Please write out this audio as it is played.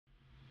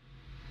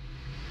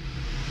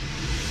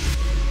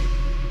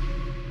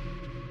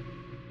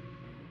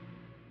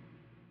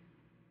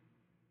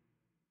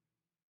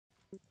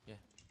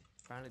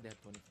Apparently they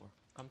have 24.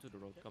 Come to the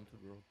road. Come to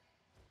the road.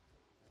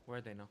 Where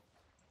are they now?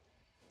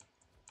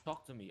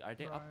 Talk to me. Are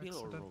they uphill so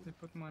or that road? they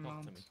put my Talk to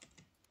mount. me.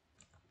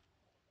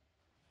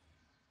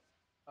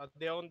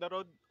 They on the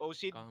road.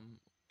 OC Okay.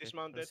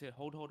 dismounted. Let's see.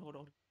 Hold.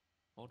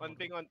 One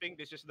ping, one ping.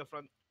 This is the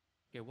front.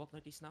 Okay, walk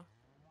northeast now.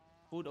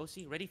 Food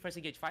OC. Ready? First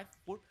engage. 5,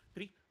 4,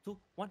 3, 2,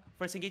 1.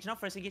 First engage now.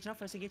 First engage now.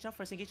 First engage now.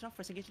 First engage now.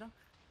 First engage now.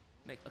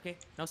 Like, okay.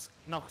 Now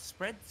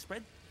spread.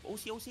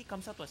 OC.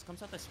 Come southwest.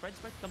 Spread.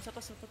 Come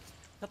southwest.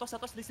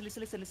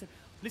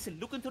 Listen.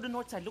 Look into the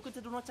north side. Now.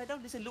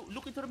 Listen.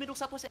 Look into the middle.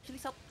 Southwest. Actually,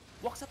 south.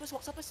 Walk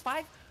southwest.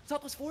 5.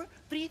 Southwest. 4,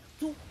 3,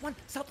 2, 1.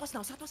 Southwest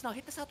now.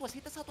 Hit the southwest.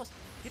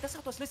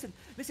 Listen.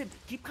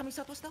 Keep coming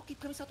southwest now.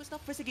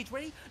 First engage.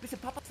 Ready? Listen.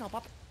 Pop up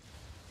now.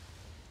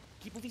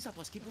 Keep moving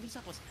southwest.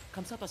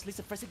 Come southwest.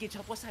 Listen, first engage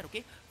southwest side,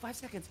 okay? 5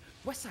 seconds.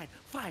 West side.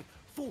 5,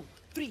 4,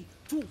 3,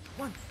 2,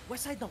 1.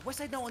 West side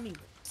now on me.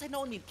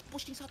 Keep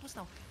pushing southwest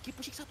now. Keep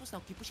pushing southwest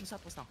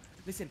now.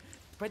 Listen,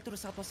 spread to the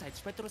southwest side.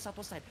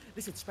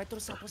 Listen, spread to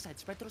the southwest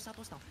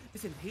now.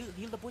 Listen,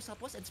 heal the boy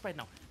southwest and spread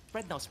now.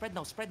 Spread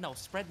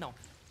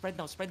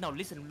now.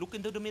 Listen, look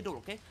into the middle,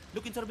 okay?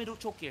 Look into the middle,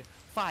 choke here.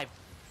 5,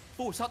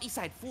 4, southeast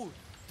side. 4,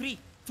 3,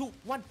 2,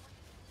 1.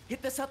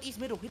 Hit the southeast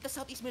middle.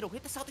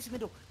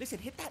 Listen,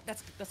 hit that.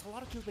 That's a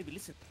lot of kills, baby.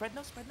 Listen, spread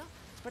now.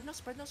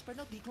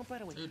 Declump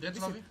right away.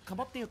 Listen, come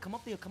up there.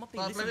 Play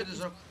with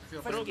this rock if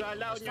you're Throw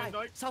Gala on your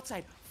north. South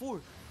side.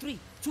 4, 3,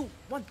 2,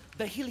 1.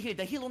 The hill here.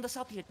 The hill on the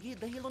south here.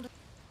 The hill on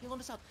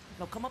the south.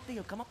 Now come up the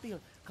hill. Come up the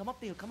hill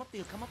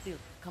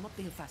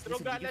fast. Throw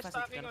Listen, Gala fast,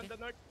 stacking okay? on the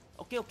north.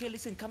 Okay,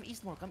 listen, come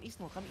east more. They're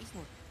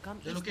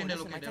looking.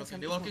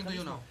 They're walking to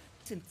you now.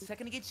 Listen,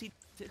 second engage sheet.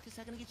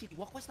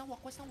 Walk west now.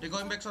 They're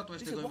going back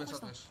southwest.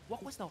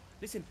 Walk west now.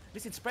 Listen,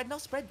 spread now.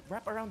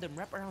 Wrap around them.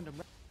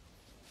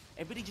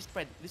 Everybody just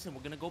spread. Listen,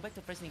 we're gonna go back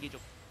to first engage.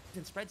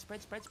 Listen, spread.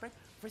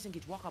 First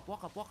engage. Walk up.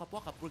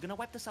 We're gonna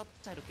wipe the south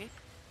side, okay?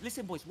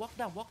 Listen, boys, walk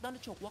down the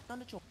choke.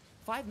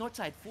 5, north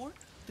side. 4,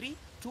 3,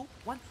 2,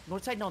 1.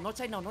 North side now.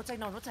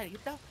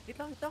 Hit down.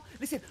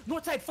 Listen,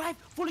 north side. 5,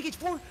 full engage.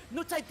 4,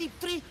 north side deep.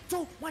 3,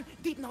 2, 1.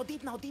 Deep now.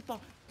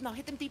 Now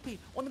hit them deeply.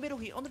 On the middle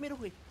here.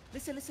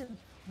 Listen.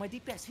 My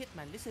DPS hit,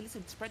 man. Listen.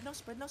 Spread now.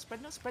 Spread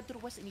to the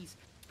west and east.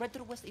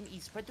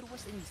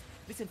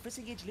 Listen, first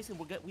engage. Listen,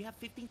 we have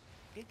 15.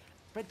 Okay.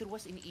 Spread to the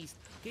west and east.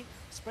 Okay.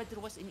 Spread to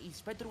the west and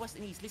east.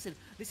 Listen.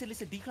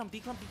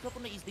 Declump on the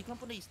east.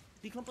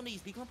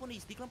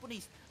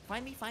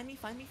 Find me.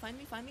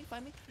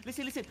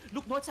 Listen.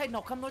 Look north side now.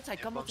 Come north side.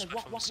 Walk.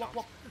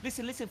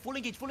 Listen. Full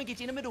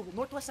engage in the middle.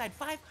 Northwest side.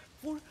 5,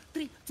 4,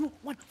 3, 2,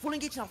 1. Full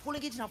engage now.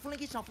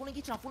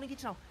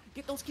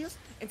 Get those kills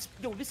and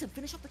listen.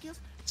 Finish up the kills.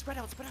 Spread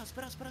out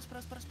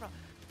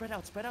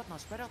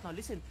now.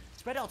 Listen.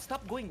 Spread out.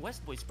 Stop going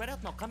west, boys. Spread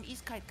out now. Come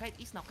east. Kite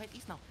east now.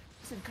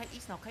 Listen, kite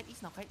east now.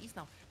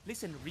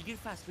 Listen, regear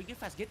fast.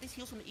 Get these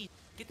heals from the east.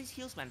 Get these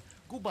heals, man.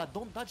 Gooba,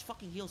 don't dodge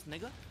fucking heals,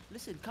 nigga.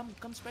 Listen, come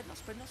spread now.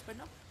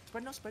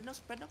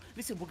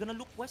 Listen, we're gonna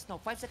look west now.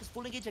 5 seconds,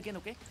 full engage again,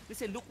 okay?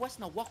 Listen, look west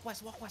now. Walk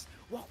west.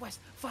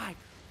 5.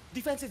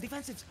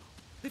 Defensives.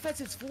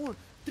 4,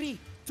 3,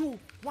 2,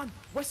 1.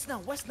 West now.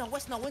 One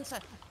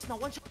side.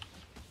 One shot.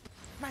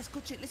 Nice,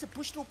 good shit. Listen,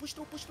 push through.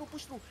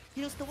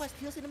 Heals the west.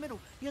 Heals in the middle.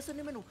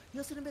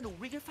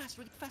 Regear fast.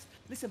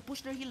 Listen,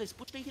 push their healers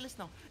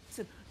now.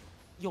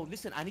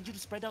 Listen, I need you to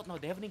spread out now.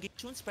 They haven't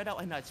engaged soon. Spread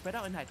out and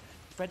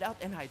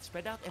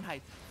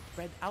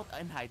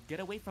hide. Get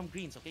away from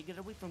greens, okay? Get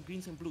away from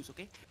greens and blues,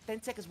 okay?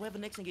 10 seconds, we have a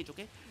next engage,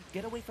 okay?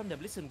 Get away from them.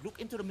 Listen, look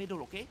into the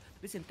middle, okay?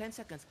 Listen, 10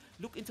 seconds.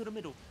 Look into the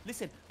middle.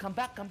 Listen, come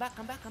back.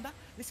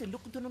 Listen,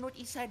 look into the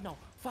northeast side now.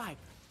 5,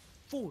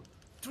 4,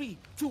 3,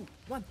 2,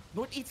 1.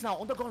 Northeast now.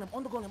 On the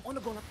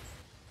golem.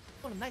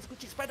 Nice,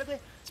 good shit. Spread away.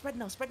 Spread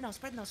now. Spread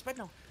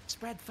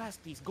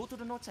fast, please. Go to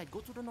the north side.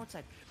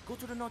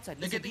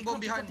 They're getting bombed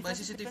behind by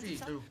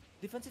CCTV.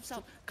 Defensive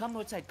south. Come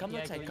north side.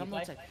 Listen,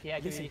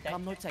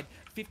 come north side.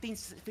 15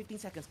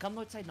 seconds. Come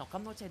north side now.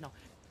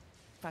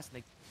 Fast,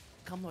 like.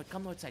 Come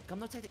north side.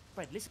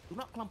 Spread. Listen, do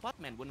not clump up,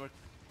 man, when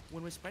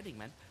we're spreading,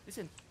 man.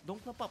 Listen,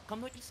 don't clump up. Come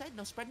northeast side.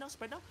 Now spread now.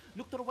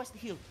 Look to the west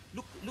hill.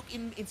 Look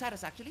inside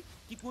us, actually.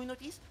 Keep going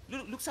northeast.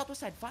 Look southwest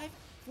side. 5,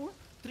 4,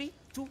 3,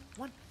 2,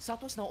 1.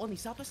 Southwest now only.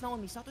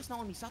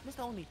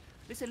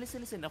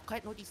 Listen. Now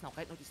kite northeast now.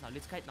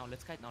 Let's kite now.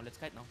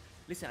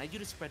 Listen, I need you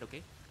to spread,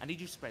 okay? I need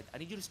you to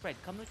spread.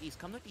 Come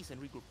northeast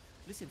and regroup.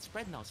 Listen,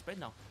 spread now.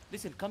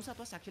 Listen, come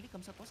southwest, actually.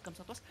 Come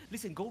southwest.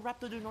 Listen, go wrap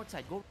to the north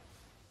side.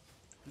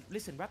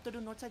 Listen, wrap to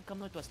the north side, come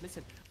northwest.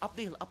 Listen, up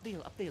the hill.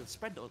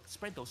 Spread though.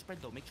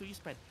 Make sure you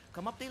spread.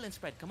 Come up the hill and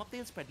spread.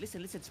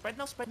 Listen, spread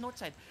now, spread north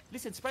side.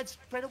 Listen, spread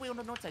away on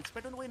the north side.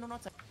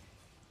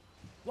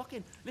 Walk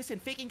in.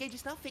 Listen, fake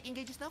engages now.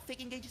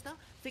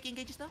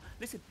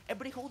 Listen,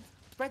 everybody hold.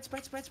 Spread.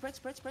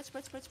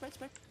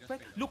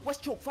 Look,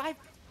 west choke. 5,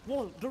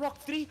 Wall, the rock,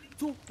 3,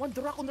 2, 1,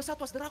 the rock on the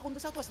southwest, the rock on the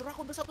southwest, the rock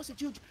on the southwest, it's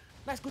huge.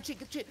 Nice, good shit,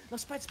 good shit. Now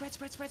spread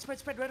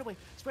right away.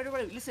 Spread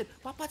right away. Listen,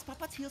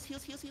 papats, heals. You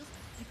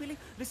feeling?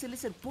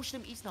 Listen, push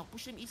them east now,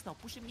 push them east now.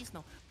 Push them east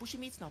now.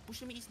 Push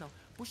them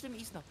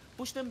south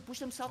now, push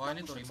them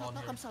south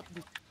now.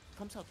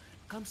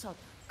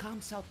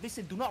 Come south.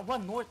 Listen, do not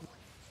run north.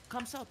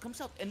 Come south.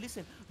 And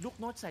listen, look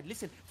north side.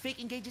 Listen, fake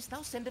engages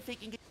now, send the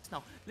fake engages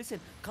now. Listen,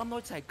 come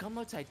north side.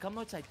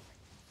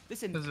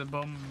 Listen, There's a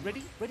bomb.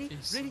 ready?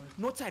 East side.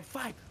 North side,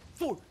 5,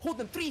 4, hold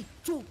them, 3,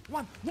 2,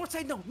 1. North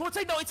side, no,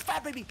 it's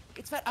fat, baby.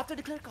 It's fat, after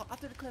the clear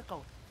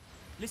call.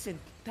 Listen,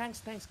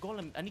 thanks,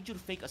 Golem, I need you to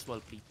fake as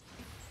well, please.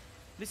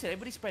 Listen,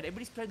 everybody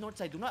spread north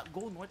side. Do not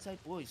go north side,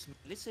 boys.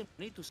 Listen,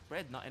 we need to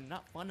spread now and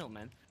not funnel,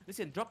 man.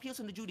 Listen, drop heals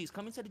on the Judys.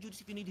 Come inside the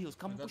Judys if you need heals.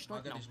 Come push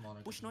north now.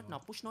 Push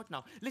north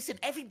now. Listen,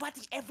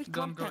 everybody, every Don't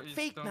clump go tag, east.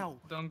 fake now.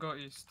 Don't go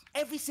east.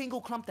 Every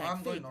single clump tag, I'm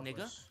fake, going nigga.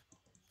 northwest.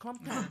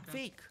 Clump tag,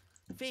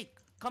 fake.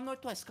 Come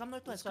northwest.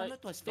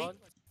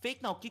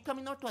 Fake now. Keep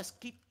coming northwest.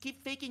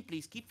 Keep faking,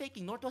 please. Keep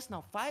faking. Northwest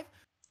now. 5,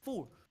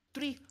 4,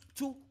 3,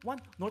 2,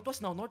 1.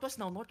 Northwest now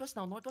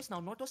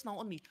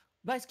on me.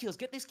 Nice kills.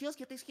 Get these kills.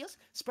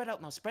 Spread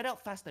out now. Spread out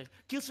faster.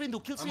 Kill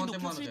Srindu. Kill Srindu.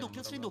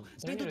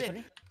 Srindu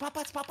dead.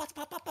 Papats.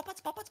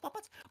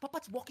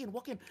 Walk in.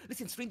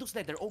 Listen, Srindu's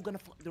dead. They're all gonna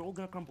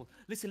crumble.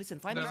 Listen.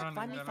 Find me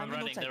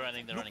north side. They're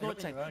running. Look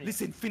north side.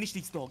 Listen, finish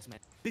these dogs, man.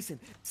 Listen,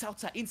 south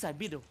side, inside,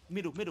 middle.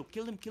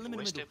 Kill him in the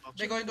middle.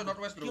 They go into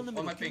northwest, bro. Kill the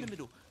On my middle, kill ping. the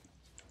middle.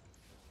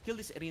 Kill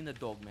this arena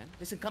dog, man.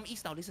 Listen, come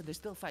east now. Listen, there's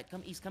still fight.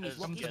 Come east. There's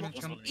Walk come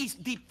east.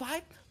 East deep.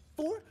 5,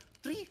 4,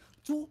 3,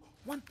 2,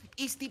 1.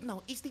 East deep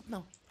now.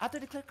 After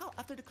the clear call.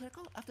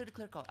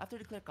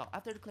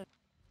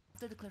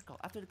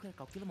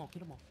 Kill them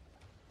all.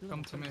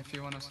 Come to me if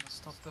you wanna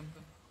stop them.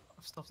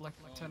 I've stopped like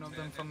 10 of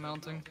them from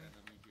mounting.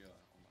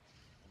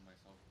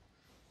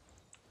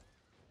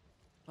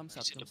 Come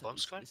south. See the bomb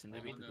squad? Listen,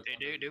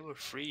 They were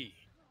free.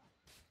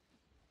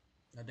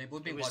 Yeah, they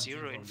would be There was one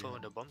zero team info on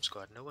probably. the bomb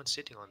squad. No one's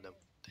sitting on them.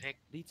 The heck?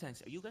 Lead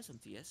tanks, are you guys on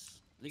TS?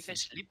 Are you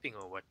guys sleeping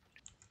or what?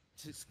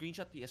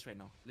 Screenshot TS right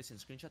now. Listen,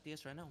 screenshot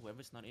TS right now.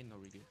 Whoever's not in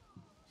already.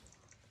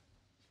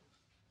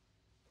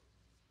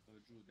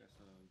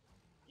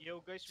 Yo,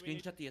 guys, we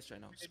need Screenshot TS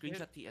right now.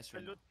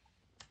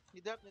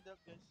 Need help,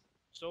 guys.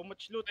 So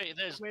much loot. Hey,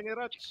 there's So many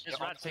rats.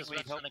 rats.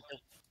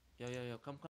 Yo, come.